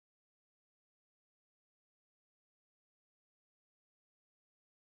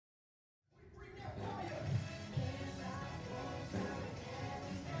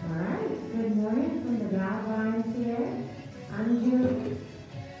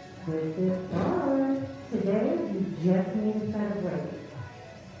This is Barre. Today, you just need to set a break.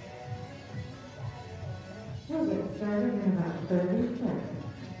 We'll get started in about 30 seconds.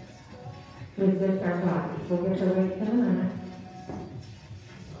 Resist our bodies. We'll get the weight in a minute.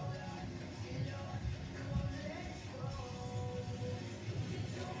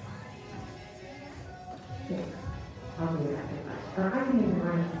 Yeah, I'll do that. Or I can even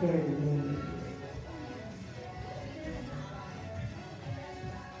run upstairs if you need.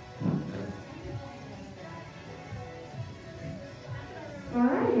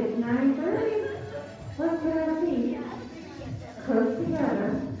 Alright, it's 9:30. Let's get our feet close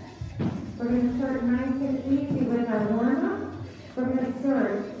together. We're going to start nice and easy with our warm-up. We're going to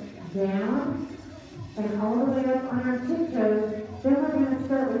start down and all the way up on our tiptoes. Then we're going to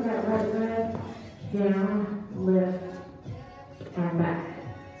start with that right leg, down, lift, and back.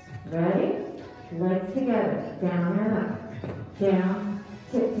 Ready? Legs together, down and up, down,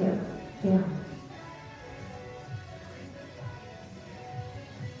 tiptoe, down.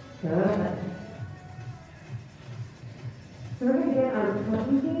 Good. So we're going to get our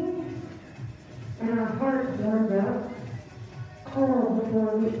pumping and our heart warmed up all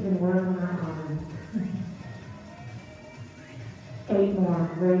before we can work on our arms. 8 more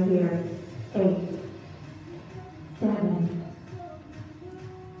right here. 8, 7,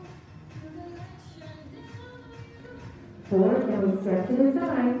 4, and we step to the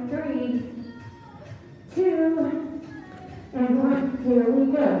side. 3, 2, and 1. Here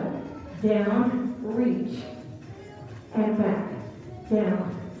we go. Down, reach, and back.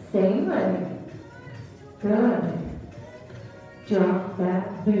 Down, same leg. Good. Drop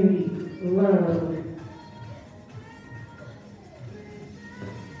that booty. Load.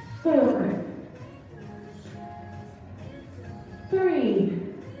 4, 3,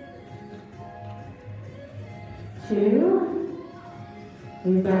 2.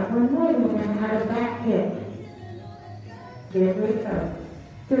 We've got one more. We're going to have a back kick. Here we go.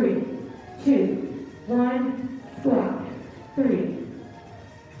 3, 2, 1, squat. 3.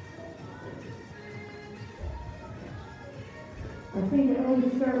 I think I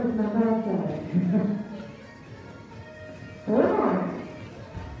always start with my back side. 4 more.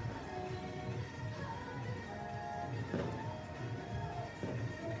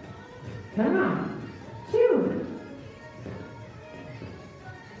 Come on. 2.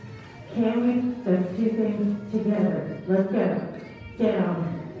 Can we those 2 things together? Let's go. Down.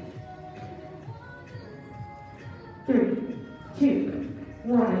 3, 2,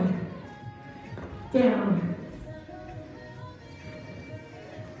 1. Down.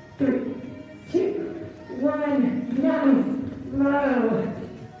 3, 2, 1. Nice. Low.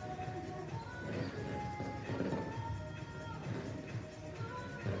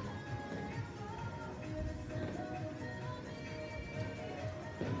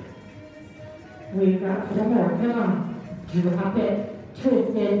 We've got 4 more. Come on. Drop it.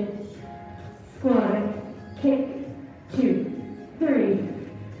 Twist it. Squat it. Kick. 2, 3.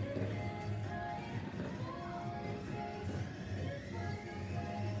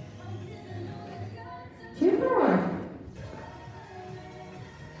 2 more.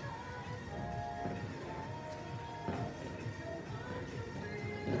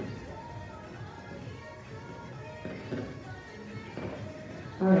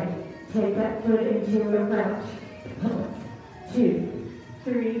 All right. Take that foot into a crouch. 2,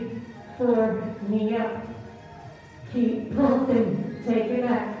 3, 4. Knee up. Keep pulsing. Take it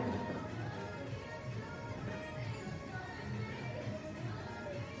back.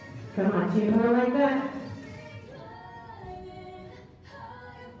 Come on, 2 more like that.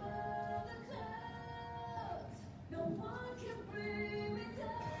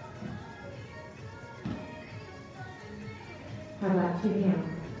 How about 2 hands?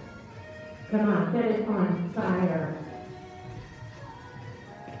 Come on, set it on fire.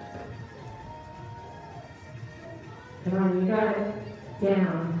 Come on, you got it.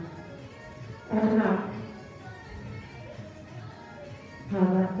 Down. And up. How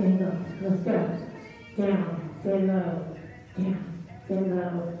about single? Let's go. Down. Stay low. Down. Stay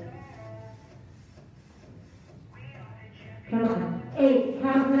low. Come on. 8.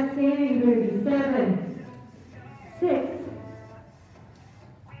 How's that standing booty? 7, 6,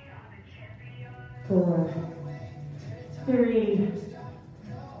 4, 3,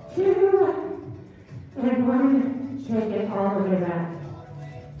 2, and 1. Take it all the way back.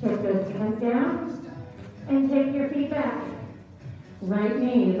 Take those hands down and take your feet back. Right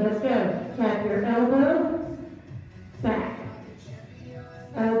knee, let's go. Tap your elbow, back.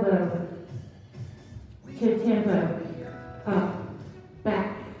 Elbow to tempo, up,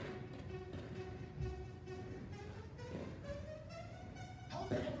 back.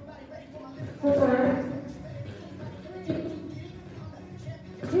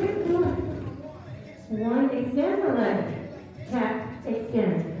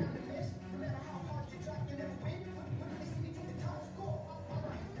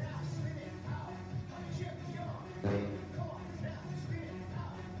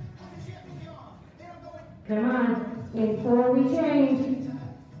 Come on. In 4 we change.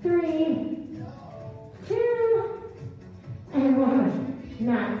 3, 2, and 1.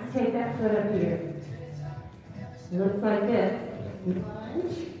 Nice. Take that foot up here. Looks like this.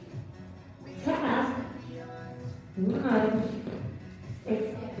 Lunge. Tap. Lunge.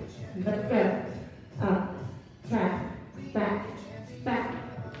 Extend. Let's go. Up. Tap. Back. Back.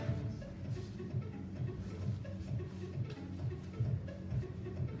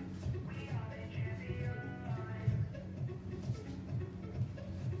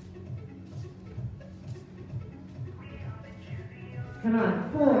 Come on,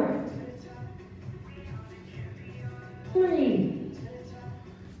 4, 3,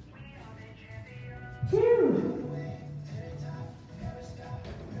 2,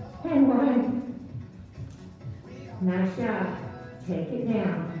 and 1. Nice job. Take it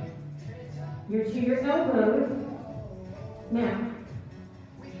down. You're to your elbows. Now,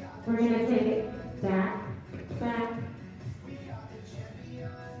 we're going to take it back, back.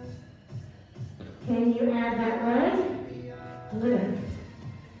 Can you add that leg? Lift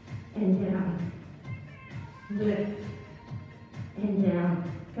and down. Lift and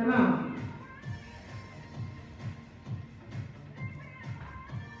down. Come on.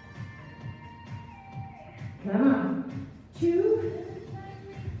 Come on. 2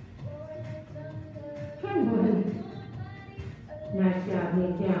 and 1. Nice job.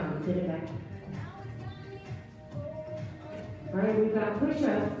 Knees down. Sit it back. All right, we've got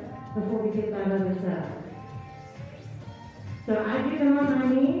push-ups before we get that other side. So I do them on my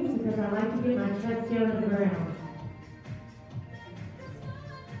knees because I like to get my chest down to the ground.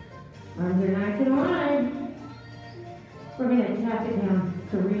 Arms are nice and wide. We're going to tap it down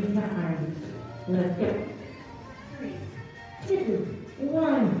 3 times. Let's go. 3, 2,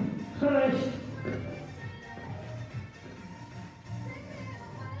 1. Push.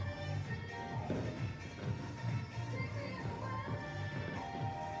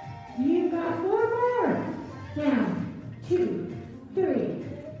 You've got 4 more. Down. 2, 3.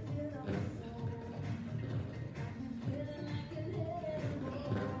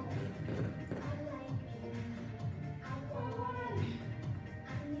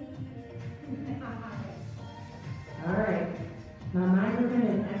 All right. My microphone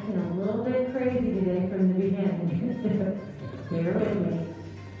is acting a little bit crazy today from the beginning, so bear with me.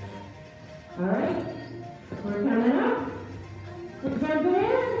 All right. We're coming up. We're jumping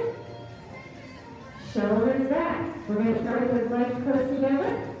in. Shoulders back. We're going to start with legs close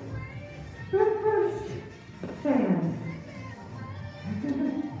together. But first, stand.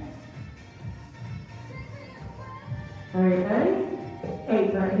 All right, ready?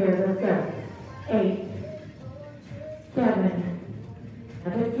 8 right here. Let's go. 8, 7.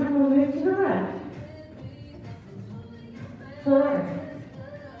 Now this time we'll move to the left. 4,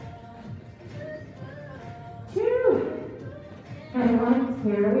 2, and 1.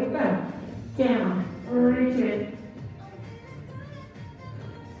 Here we go. Down. Reach it.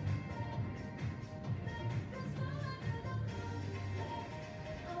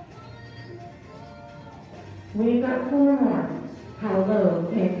 We've got 4 more. How low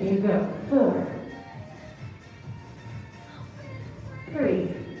can you go? 4,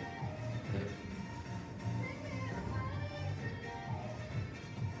 3,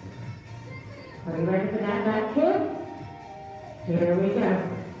 4. Are you ready for that back kick? Here we go.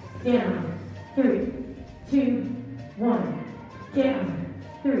 Down. 3, 2, 1. Down.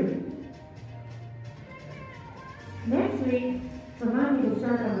 3. Next week, remind me to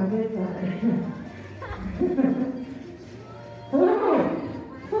start on my good side. 4,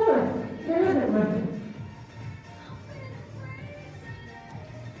 4, 7,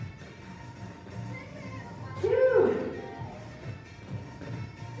 2.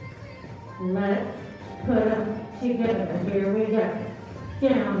 Let's put them together. Here we go.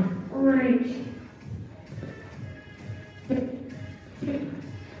 Down, reach. 2,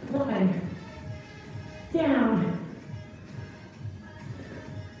 1. Down.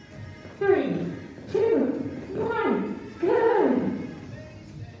 3, 2, 1. Good.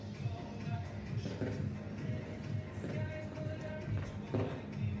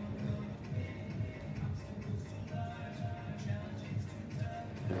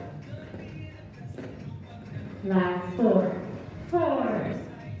 Last 4. 4.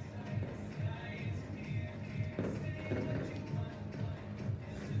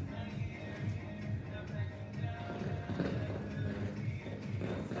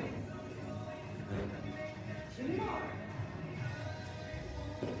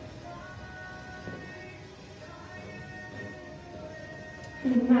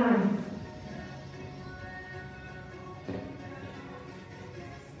 Nice.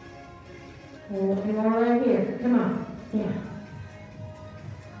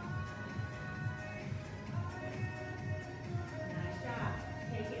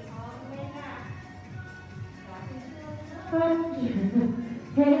 up,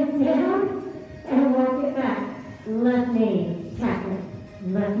 hands down, and walk it back. Left knee, tap it,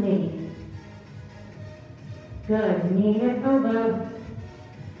 left knee. Good, knee to elbow.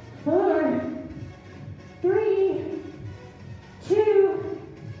 4, 3, 2,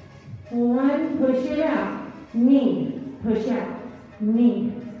 1, push it out. Knee, push out.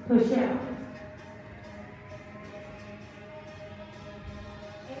 Knee, push out.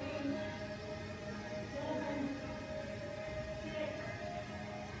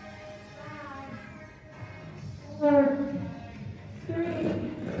 4, 3,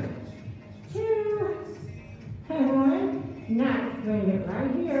 2, and 1. Nice. Bring it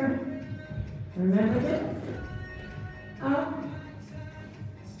right here. Remember this? Up,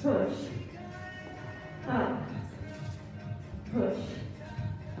 push, up, push.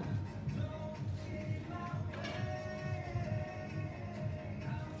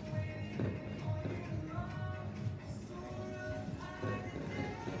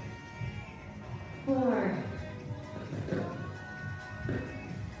 Four,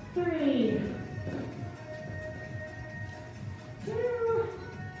 3, 2,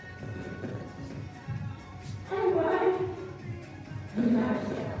 and 1.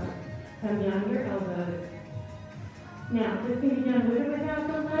 Come down your elbows. Now, this can be done with or without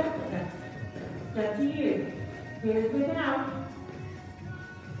the left. It's up to you. Here's without.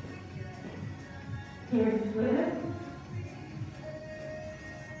 Here's with.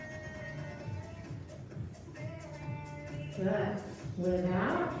 Good.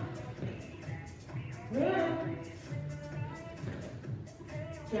 Without. With.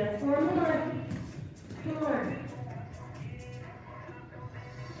 Just 4 more. 4.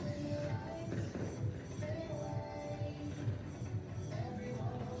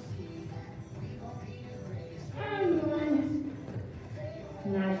 And 1.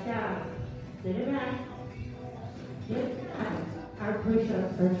 Nice job. Sit it back. Get back. Our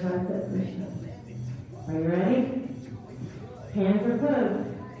push-ups are tricep push-ups. Are you ready? Hands are closed.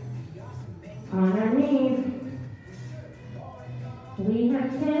 On our knees. We have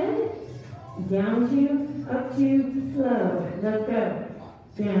 10. Down 2, up 2, slow. Let's go.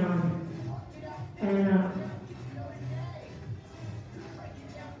 Down and up.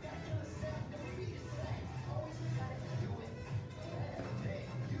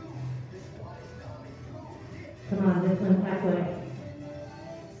 Come on, this one's halfway.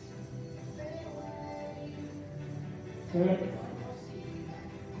 6,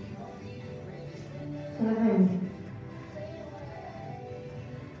 7,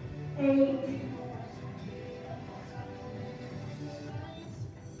 8,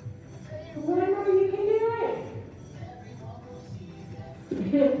 1 more, you can do it.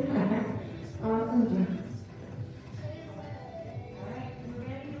 Good. Awesome job. All right, you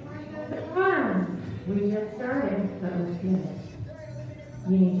ready to bring those arms? We just started, but let's finish.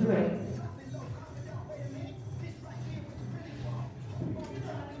 You need to wait.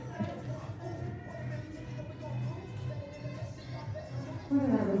 What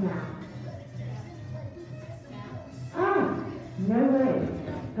about we now? Oh, no way.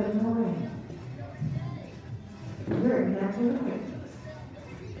 Put them away. You're exactly right.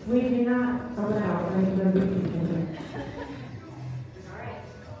 We do not allow regular routines in here.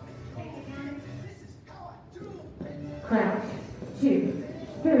 Crouch. 2,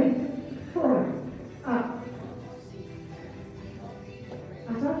 3, 4. Up.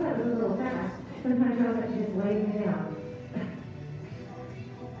 I thought that was a little fast. Sometimes y'all have to just wave me down.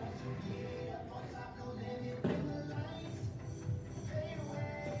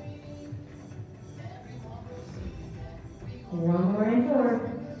 One more and 4,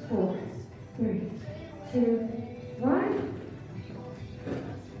 4, 3, 2, 1.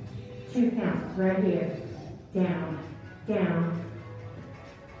 2 counts right here. Down, down.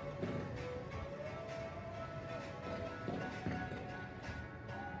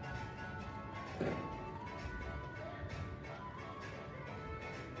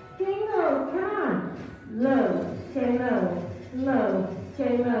 Singles, come on. Low, stay low, low,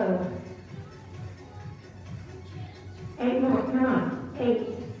 stay low. 8 more, come on. 8.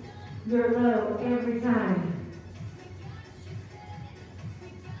 You're low every time.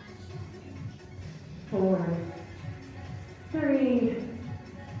 4, 3,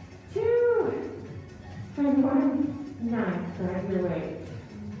 2, and 1. Nice, grab your weight.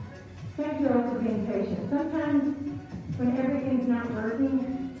 Thank you all for being patient. Sometimes when everything's not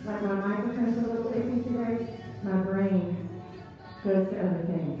working, like my microphone's a little iffy today, my brain goes to other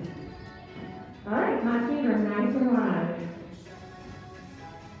things. All right, my feet are nice and wide.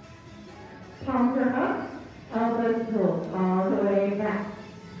 Palms are up, elbows pulled all the way back.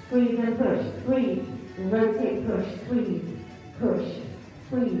 Squeeze and push, squeeze. Rotate, push, squeeze, push,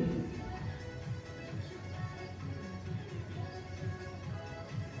 squeeze.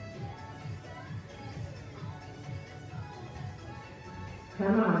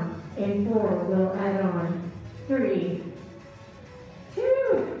 Come on. In 4, we'll add on 3, 2,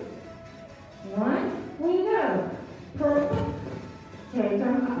 1. We go. Pull. Take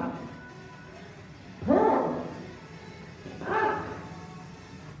them up. Pull. Up.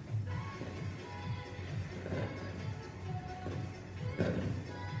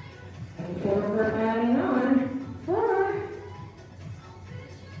 And 4, we're adding on 4,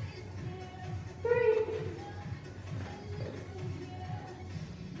 3, 2.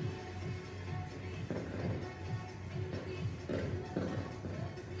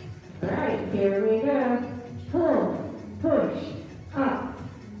 All right, here we go. Pull, push, up,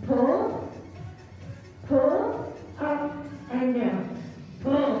 pull, pull, up, and down.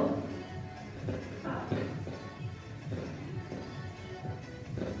 Pull, up.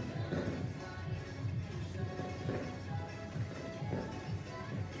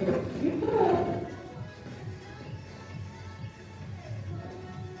 You pull.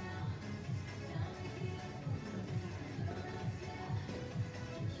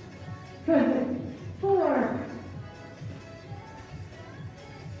 Good. 4,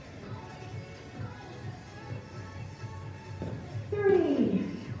 3,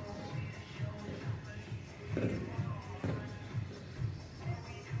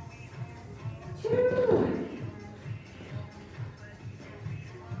 2,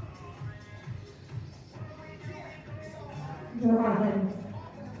 1.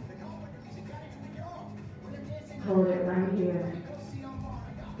 Hold it right here.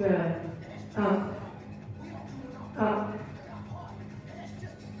 Good. Up. Up.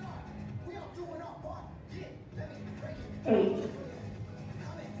 8,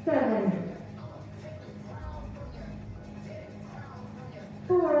 7,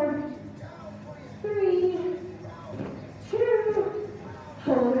 4, 3, 2.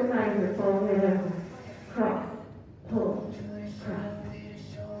 Hold it right here. Fold it over. Cross. Pull. Cross.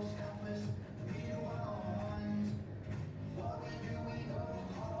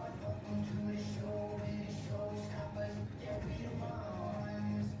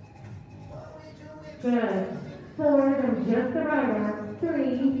 Good. 4, then just the right arm.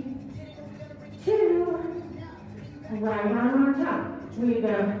 3, 2, right arm on top. We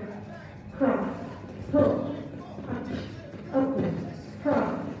go. Cross, pull, punch, open,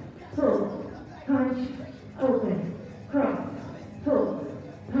 cross, pull, punch, open, cross, pull,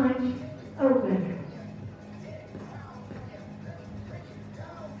 punch, open.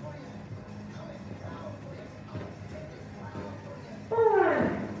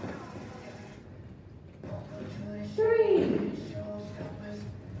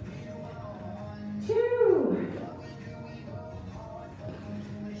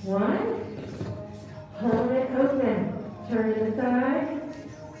 Hold it open. Turn to the side.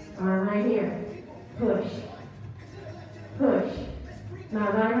 Arm right here. Push. Push. My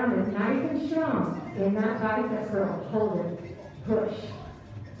right arm is nice and strong in that bicep curl. Hold it. Push.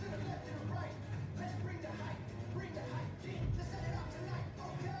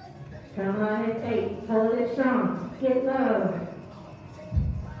 Come on, it's 8. Hold it strong. Get low.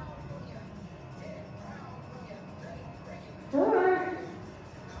 4,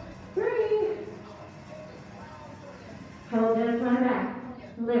 3. Hold it upon back.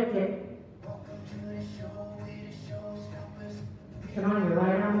 Lift it. Come on, your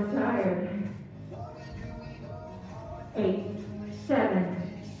right arm is tired. 8, 7,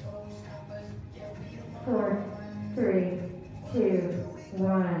 4, 3, 2,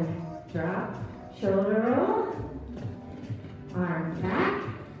 1. Drop. Shoulder roll. Arm back.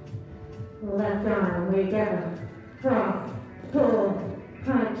 Left arm. We go. Cross. Pull.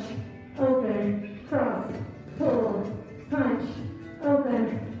 Punch. Open. Cross. Pull. Punch.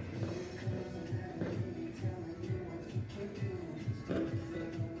 Open.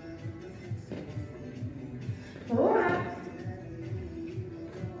 Four,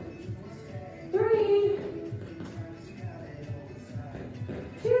 3,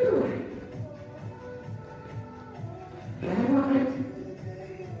 2, and 1.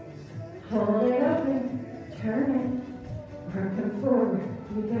 Hold it open. Turn it. Arm comes forward.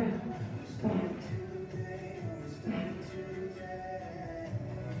 You go. Back. Back.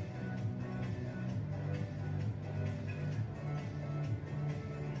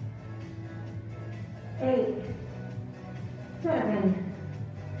 8, 7,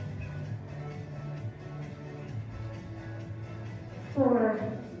 4,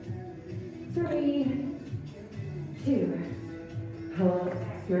 3, 2. Hold.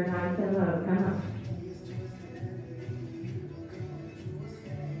 You're nice and low. Come on.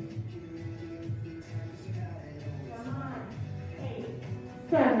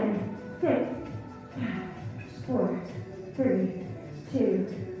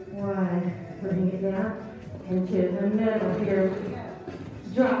 1. Bring it down into the middle. Here we go.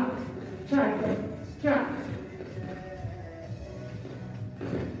 Drop. Tricep. Drop.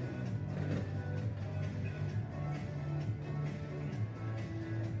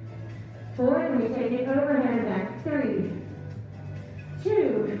 4, and we take it overhead back. 3,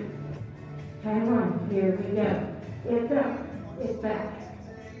 2, and 1. Here we go. It's up. It's back.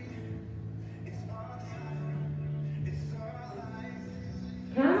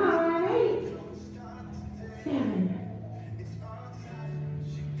 Come on. 8, 7,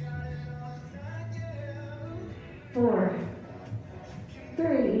 4,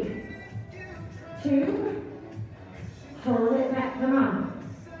 3, 2, hold it back. Come on.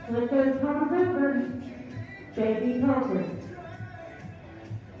 Flip those palms over. Baby pulses.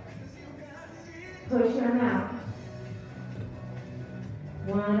 Push them out.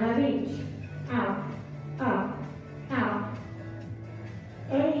 1 of each. Out, up, out.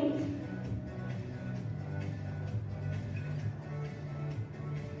 8.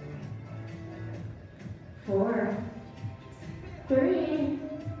 4, 3,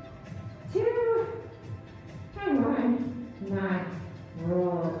 2, and 1. Nice.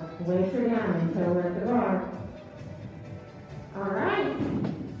 Roll. Waist her down until we're at the bar. All right.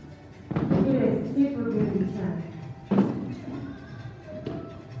 It is super good time.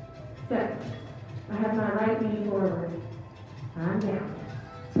 So, I have my right knee forward. I'm down.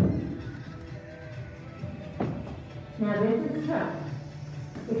 Now this is tough.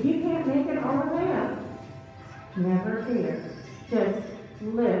 If you can't make it all the way up, never fear. Just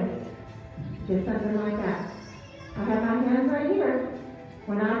lift. Just something like that. I have my hands right here.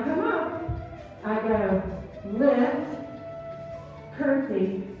 When I come up, I go lift,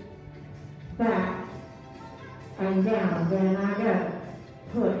 curtsy, back, and down. Then I go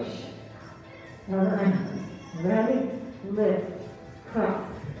push, around. Ready? Lift, cross,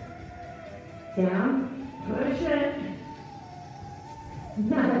 down, push it,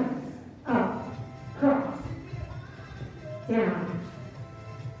 nice, up, cross, down.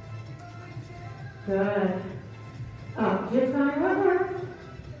 Good. Up, just on over.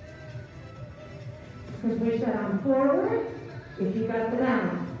 Push that on forward if you got the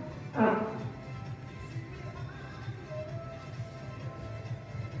balance. Up.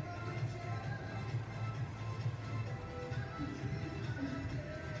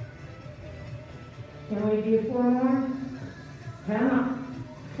 Can we do 4 more? Come on.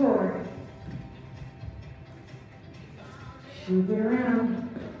 Forward. Shoot it around.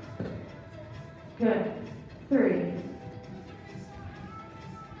 Good. 3.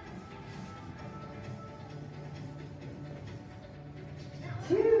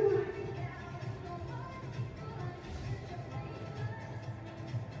 2.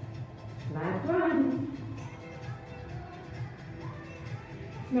 Last one.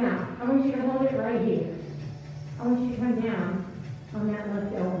 Now, I want you to hold it right here. I want you to come down on that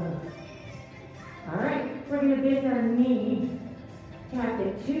left elbow. All right, we're going to bend our knee, tap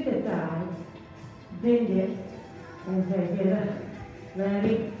it to the side, bend it, and take it up.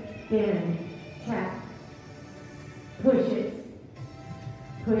 Ready? Bend, tap, push it.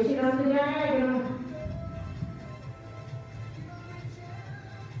 Push it on the diagonal.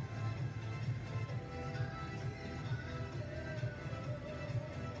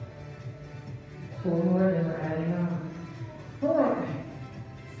 Four more, then we're adding on. 4,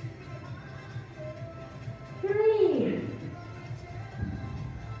 3,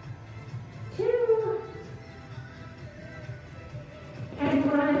 2, and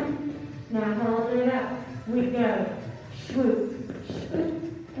 1. Now hold it up. We go. Swoop, swoop,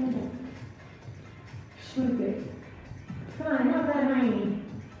 and up. Swoop it. Come on, help that hiney.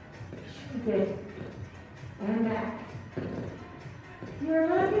 Swoop it. And back. Your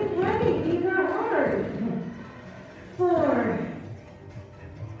leg is heavy. These are hard. 4,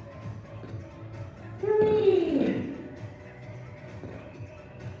 3,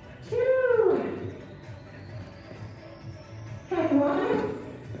 2, and 1.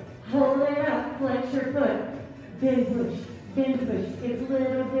 Hold it up. Flex your foot. Bend push. Bend push. It's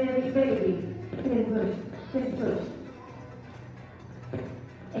little bitty baby. Bend push. Bend push.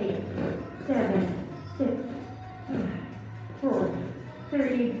 8, 7, 6, 5, 4,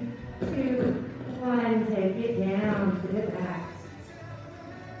 3, 2, 1. Take it down to the back.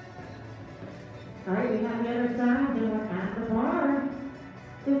 All right, we have the other side. Then we're at the bar.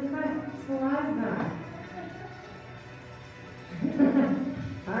 This class flies by.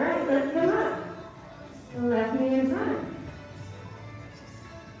 All right, let's come up. Left knee in front.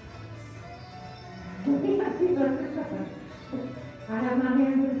 I have my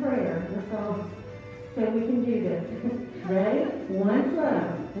hands in prayer. That's all. So we can do this. Ready? 1 slow.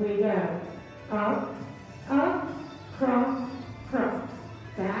 We go up, up, cross, cross,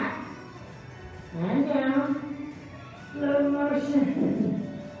 back, and down, slow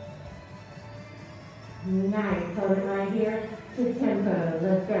motion. Nice, hold it right here to tempo.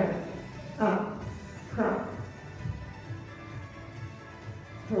 Let's go. Up, cross,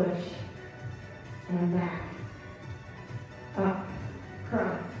 push, and back. Up,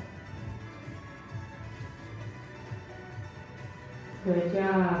 cross. Good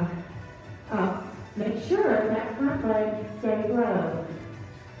job. Up. Make sure that front leg stays low.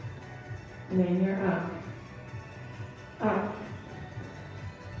 And then you're up. Up.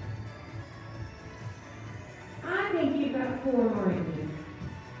 I think you've got 4 more in you.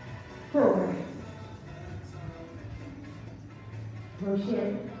 4. Push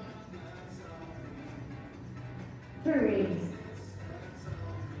it. 3.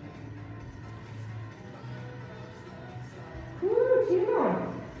 2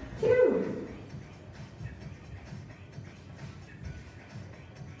 more. 2.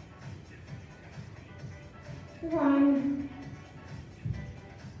 1.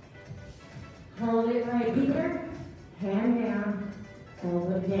 Hold it right here. Hand down.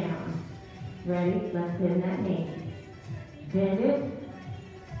 Hold it down. Ready? Let's bend that knee. Bend it.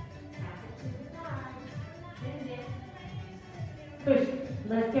 Tap it to the side. Bend it. Push.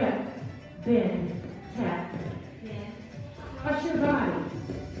 Let's go. Bend. Tap. Bend. Cross your body.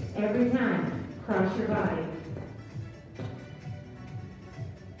 Every time. Cross your body.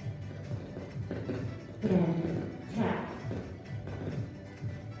 Bend. Tap.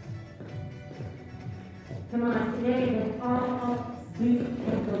 Come on, today is all boot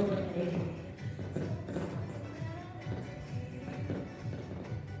ankle lifting.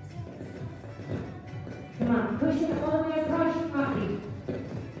 Come on, push it all the way across your body.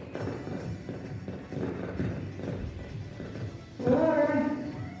 4,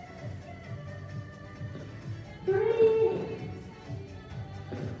 3,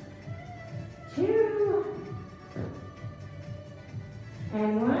 2,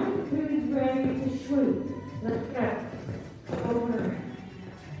 and 1. Who's ready to swoop? Let's go. Over.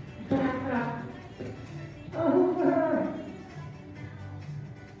 Back up. Over.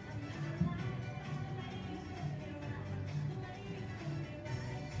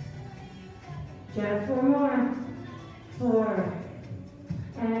 Just 4 more. 4.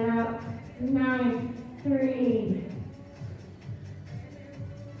 And up. 9. 3.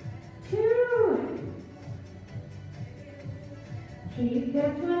 2. Keep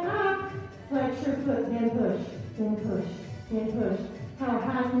this one up. Flex your foot, then push, then push, then push. How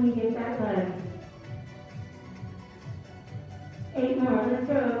high can you get that leg? 8 more, let's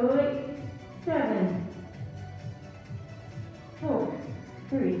go. 8, 7, 4,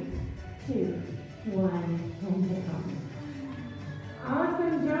 3, 2, 1, and down.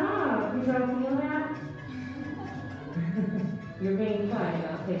 Awesome job. Did y'all feel that? You're being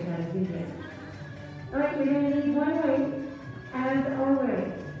quiet. I'll take that as you did. All right, you're going to need one weight, as always.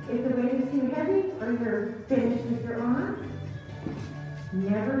 If the weight is too heavy or you're finished with your arm,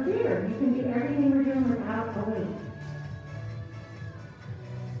 never fear. You can do everything we're doing without a weight.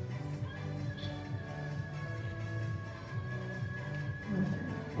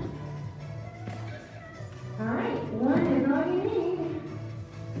 All right, 1 is all you need,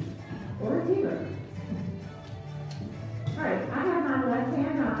 or 0. All right, I have my left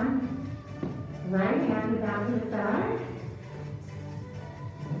hand on, right hand is out to the side.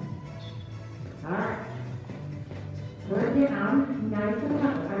 All right, we're down, nice and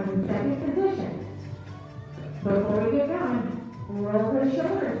up. I'm in second position. Before we get going, roll the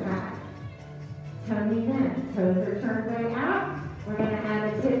shoulders back. Tummies in, toes are turned way out. We're going to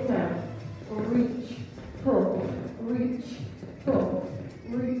add a tiptoe. Reach, pull, reach, pull,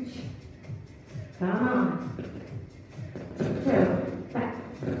 reach. Come on. Tiptoe, back,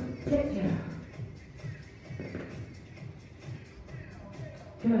 tiptoe.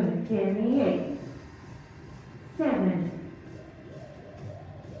 Good, give me 8, 7,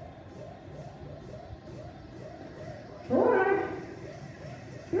 4,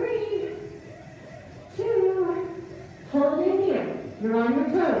 3, 2, hold it here. You're on your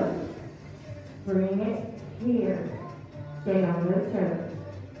toes. Bring it here. Stay on those toes.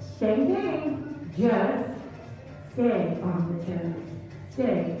 Same thing, just stay on the toes.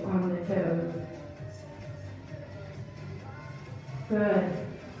 Stay on the toes. Good.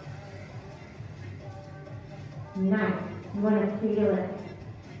 Nice. You want to feel it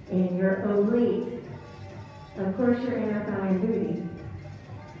in your obliques. Of course, your inner thigh and booty.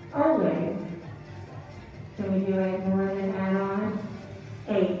 Always. Can we do 8 more than add on?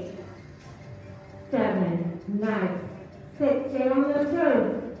 8, 7, nice. 6, stay on those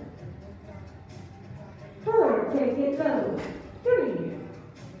toes.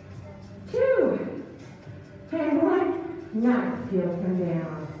 heel come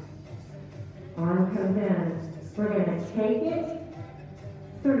down. Arm comes in. We're going to take it.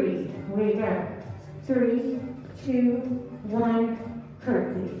 3. We go. 3, 2, 1,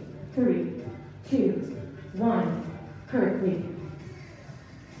 curtsy. 3, 2, 1, curtsy.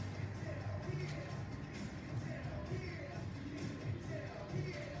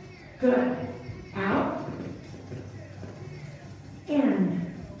 Good. Out.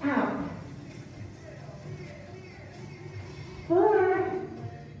 In. Out. 4,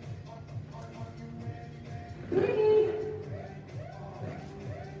 3,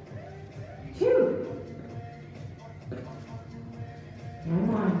 2, and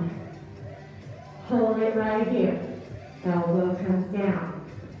 1. Hold it right here. Elbow comes down.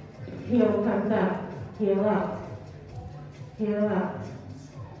 Heel comes up. Heel up. Heel up.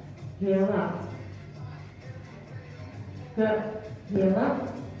 Heel up. Good. Heel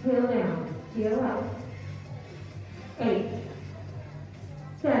up. Heel down. Heel up. 8,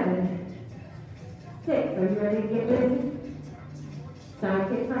 7, 6. Are you ready to get busy? Side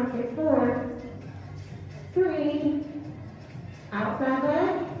kick, front kick, 4, 3, outside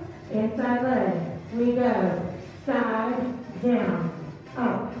leg, inside leg. We go. Side, down,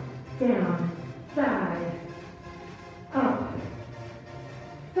 up, down, side, up,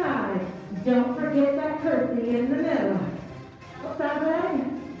 side. Don't forget that curtsy in the middle. Outside leg,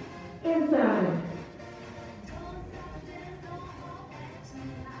 inside.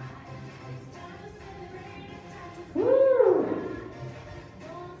 Woo!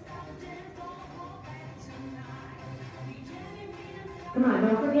 Come on,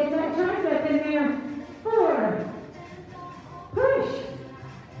 don't forget that tricep in there. 4, push,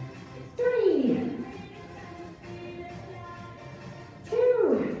 3,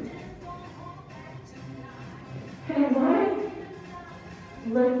 2, and 1.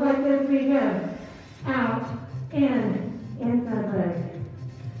 Looks like this we go. Out, in, inside leg.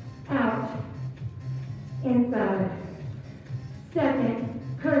 Out, inside. Second,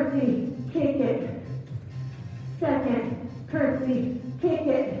 curtsy, kick it. Second, curtsy, kick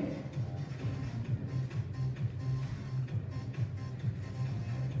it.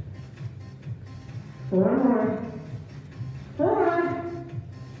 Four more. 4,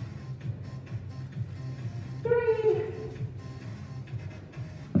 3,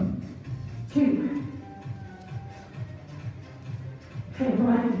 2, and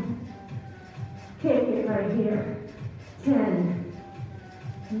 1. Kick it right here. 10,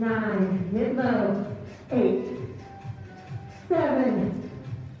 9, hit low. 8, 7,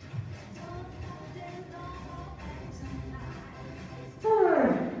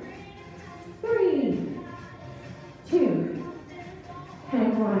 4, 3, 2,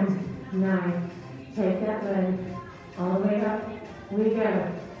 and 1. 9. Take that leg all the way up. We go.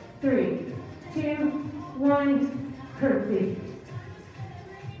 3, 2, 1, curtsy.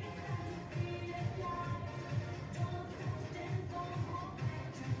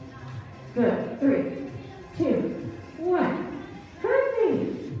 Good. 3, 2, 1,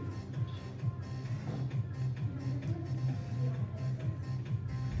 curtsy.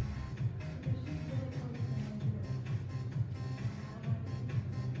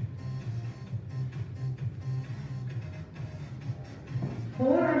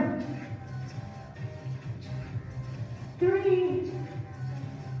 Four, 3,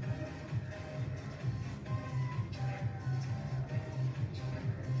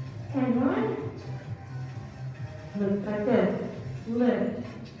 1. Looks like this. Lift,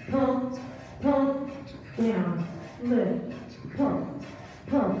 pulse, pulse, down. Lift, pulse,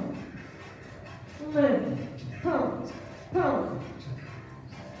 pulse. Lift, pulse, pulse.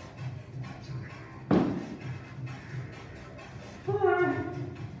 4,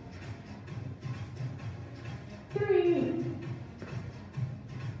 3,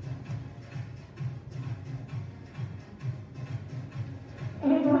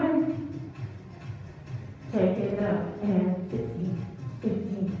 1. Take it up and 16,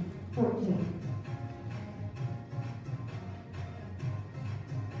 15, 14.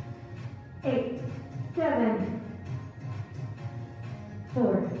 8, 7,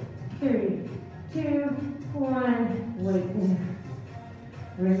 4, 3, 2, 1. Wait there.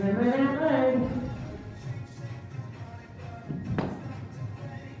 Remember that leg.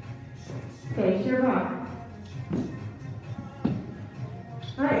 Face your rock.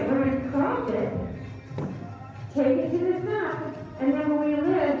 All right, we're going to cross it. Take it to the top, and then when we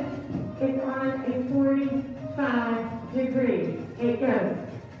lift, it's on a 45 degrees. It goes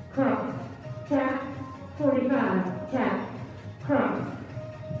cross, tap, 45, tap, cross.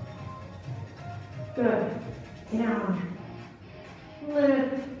 Good. Down.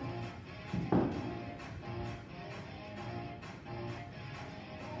 Lift.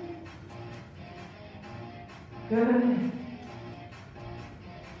 Good.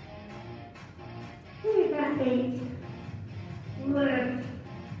 We got 8. Lift.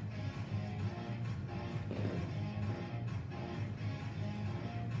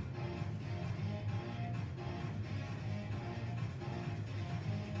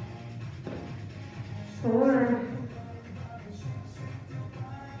 Four.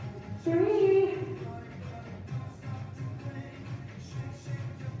 3.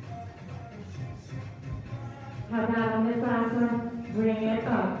 How about on this last one? Bring it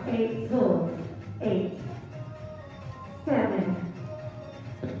up. 8 pulls. 8. 7.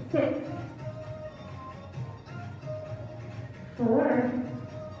 6. 4.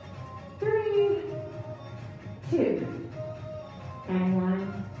 3. 2. And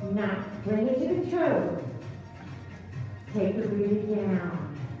 1. Now, bring it to the toes. Take the breathing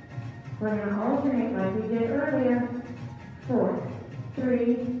down. We're going to alternate like we did earlier. 4.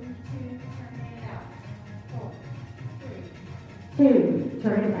 3. 2,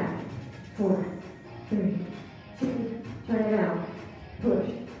 turn it back. 4, 3, 2, turn it out. Push.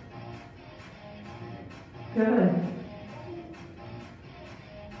 Good.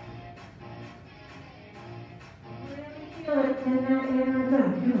 Feel it in that inner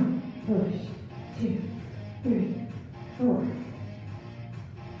back. Come on. Push. 2, 3, 4.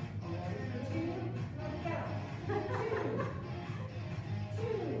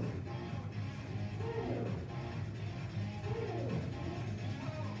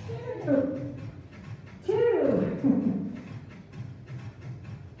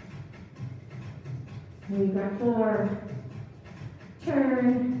 We've got 4,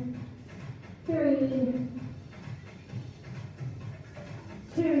 turn, 3,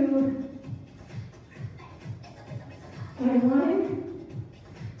 2, and 1.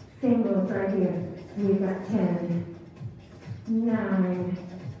 Singles right here. We've got 10, 9,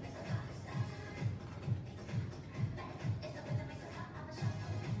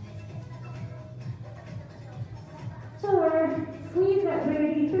 4, squeeze that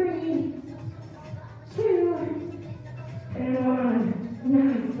baby, 3, 2, and 1.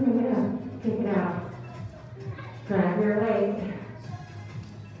 Nice, bring it up, take it out. Grab your weight.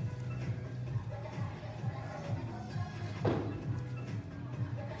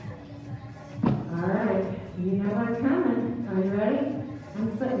 All right, you know what's coming. Are you ready? I'm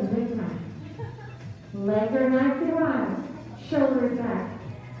sweating big time. Legs are nice and wide. Shoulders back.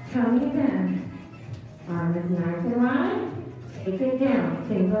 Tummy in. Arm is nice and wide. Take it down.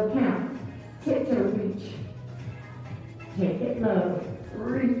 Single count. Tiptoe reach. Take it low.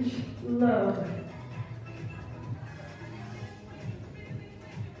 Reach low.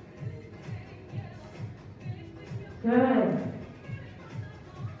 Good.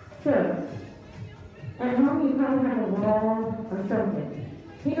 So, at home you probably have a wall or something.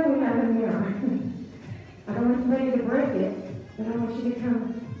 Here we have a mirror. I don't want somebody to break it, but I want you to come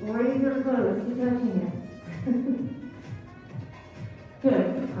razor close to touching it. Good.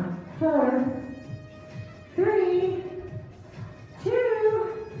 4, 3, 2,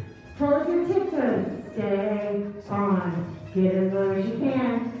 hold your tiptoes. Stay on. Get as low as you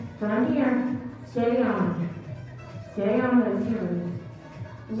can. From here, stay on. Stay on those toes.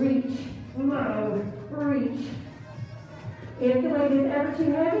 Reach, low, reach. If the weight is ever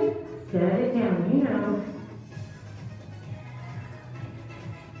too heavy, set it down, you know.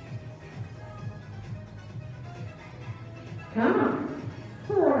 Come on.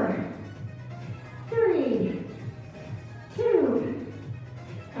 4, 3, 2,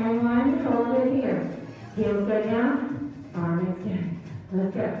 and 1. Hold it here. Heels go down, arm is down.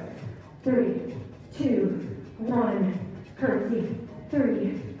 Let's go. 3, 2, 1. Curtsy.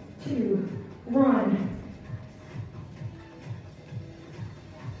 3, 2, 1.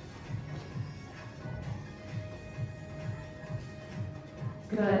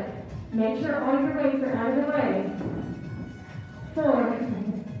 Good. Make sure all your weights are out of the way. 4,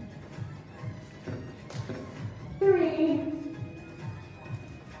 3,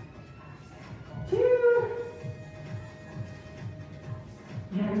 2,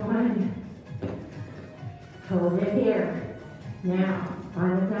 and 1. Hold it here. Now,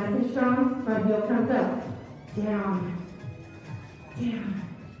 arm is nice and strong, front heel comes up. Down, down,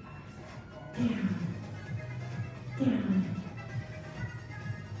 down, down.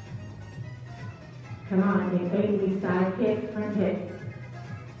 Come on, take 8, side kick, front kick.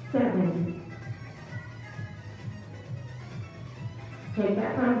 7. Take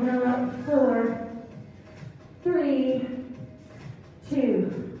that front heel up. 4, 3,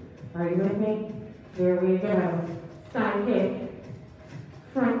 2. Are you with me? Here we go. Side kick,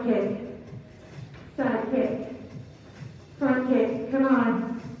 front kick, side kick, front kick. Come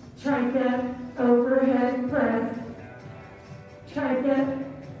on. Tricep, overhead press, tricep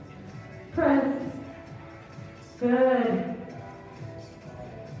press, good.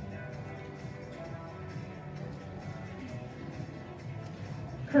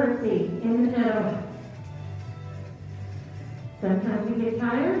 Curtsy in the middle. Sometimes we get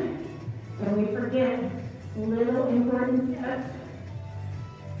tired and we forget little important steps.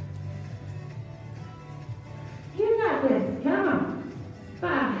 You got this, come on.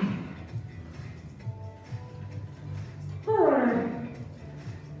 5, 4,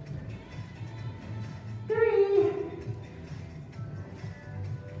 3,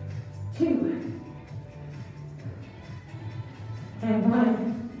 2, and 1.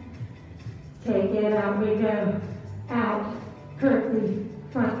 Take it out, we go. Out, curtsy,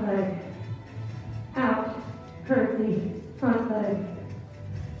 front leg. Out, curtsy, front leg.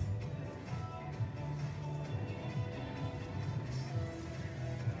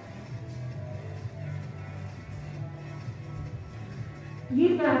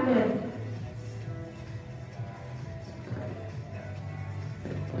 You got this.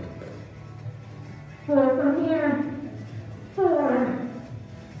 Four from here. 4,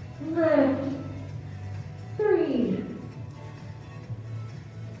 lift. 3,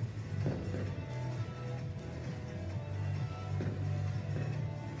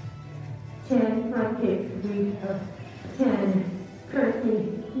 10, front kick, 3 up, 10, curtsy,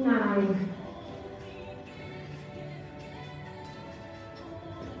 9,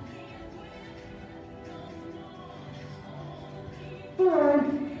 4,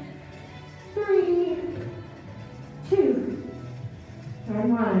 3, 2,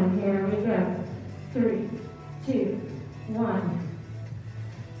 and 1. Here we go. 3, 2, 1,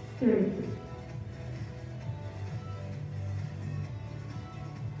 3.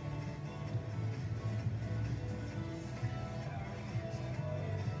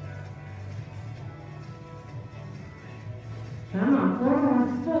 Come on, 4 more,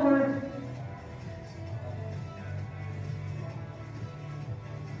 4.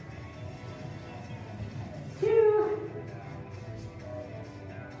 2.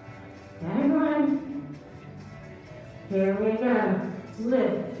 And 1. Here we go.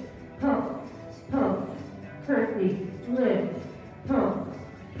 Lift, pulse, pulse, curtsy, lift, pulse,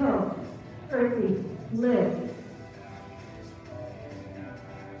 pulse, curtsy, lift.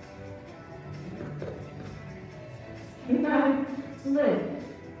 You got it. Lift,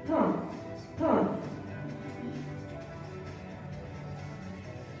 pulse, pulse.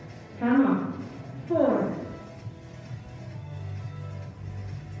 Come on. 4,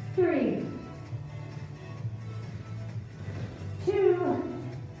 3, 2,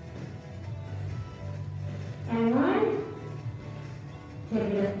 and 1. Take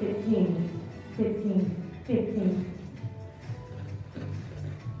it up 15, 15, 15.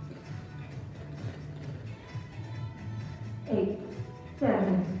 8,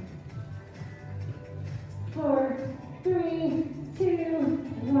 7, 4, 3, 2,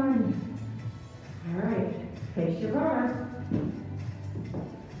 1. All right, face your bar.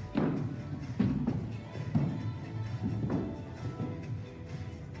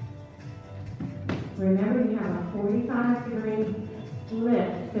 Remember, you have a 45-degree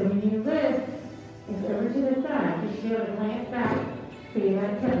lift. So when you lift, it's over to the side. You should be able to glance back so you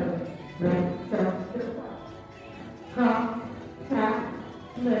have toe. Right? So, cross, tap,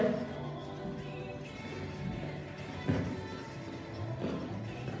 lift.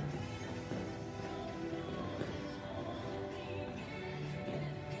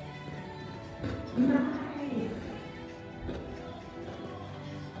 Nice.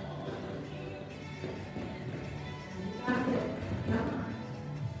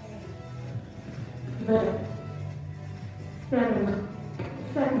 Lift.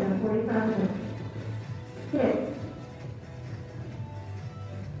 7, 45 minutes. 6,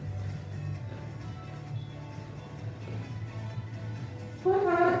 4,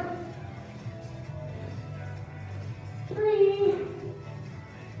 3,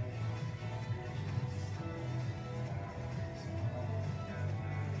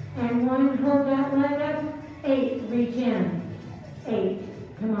 1. Hold that leg up. 8, reach in. 8,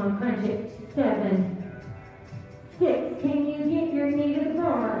 come on, crunch it. 7, 6, can you get your knee to the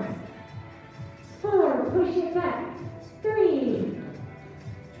bar? 4, push it back. 3,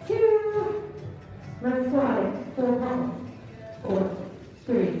 2, let's squat it. 4 pumps. 4,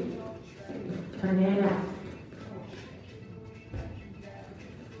 3, turn it out.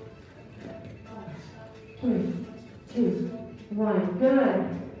 3, 2, 1,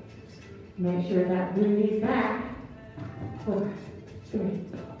 good. Make sure that booty's back. 4, 3,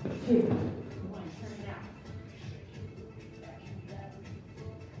 2, 1, turn it out.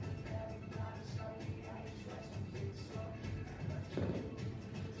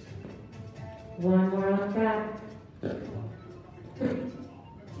 One more like that. 3, 2,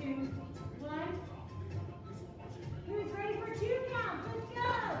 1. Who's ready for 2 counts? Let's go.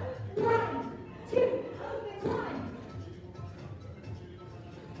 1, 2, open 1.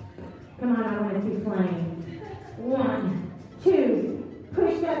 Come on, I want to see flames. 1, 2,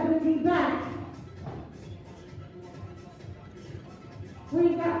 push that booty back. We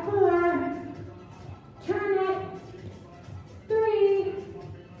got 4. Turn it. 3.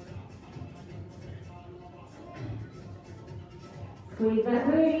 Squeeze that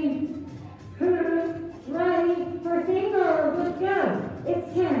booty. Who's ready for singles? Let's go.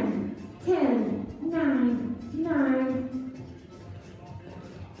 It's 10, 10, 9, 9.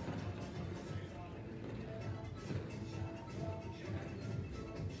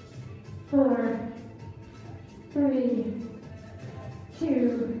 4, 3,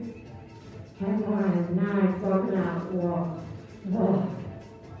 2, and 1. Nice. Walking out. Whoa. Whoa.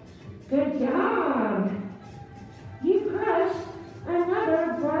 Good job. You crushed another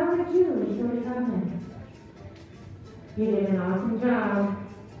Barre Julie 45 minutes. You did an awesome job.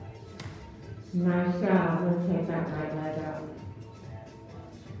 Nice job. Let's take that right leg out.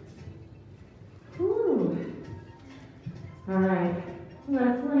 Whew. All right.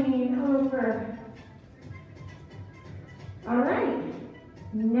 Let's lean over. All right.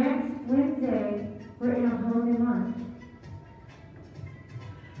 Next Wednesday, we're in a whole new month.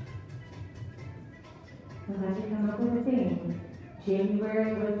 We'll have to come up with a theme.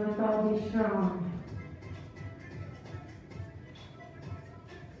 January was Let's All Be Strong.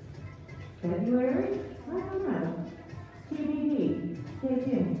 February? I don't know. TBD. Stay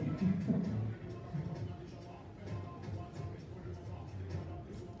tuned.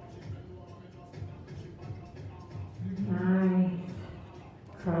 Nice.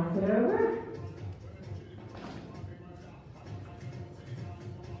 Cross it over.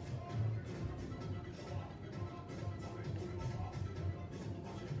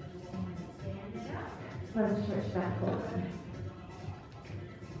 Let's stretch that forward.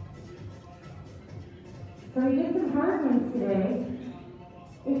 So we did some hard ones today.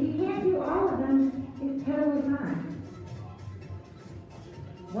 If you can't do all of them, it's totally fine.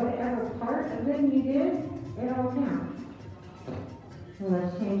 Whatever part of them you did, it all counts. So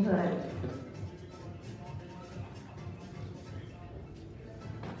let's change legs.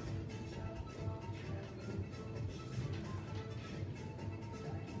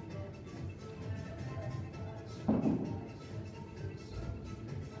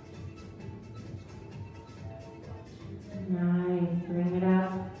 Nice. Bring it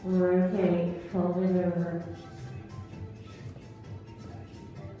up. Rotate. Fold it over.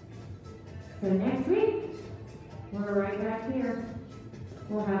 So next week, we're right back here.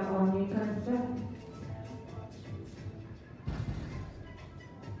 We'll have all new kind of stuff.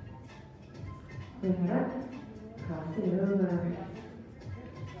 Bring it up. Cross it over.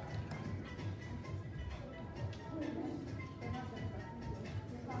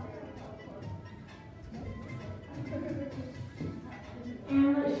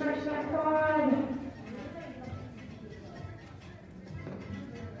 And let's stretch that quad.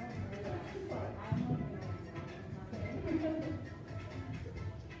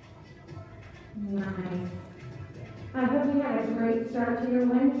 Nice. I hope you had a great start to your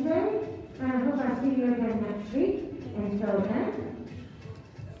Wednesday, and I hope I see you again next week. Until then,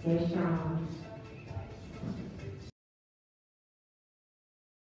 stay strong.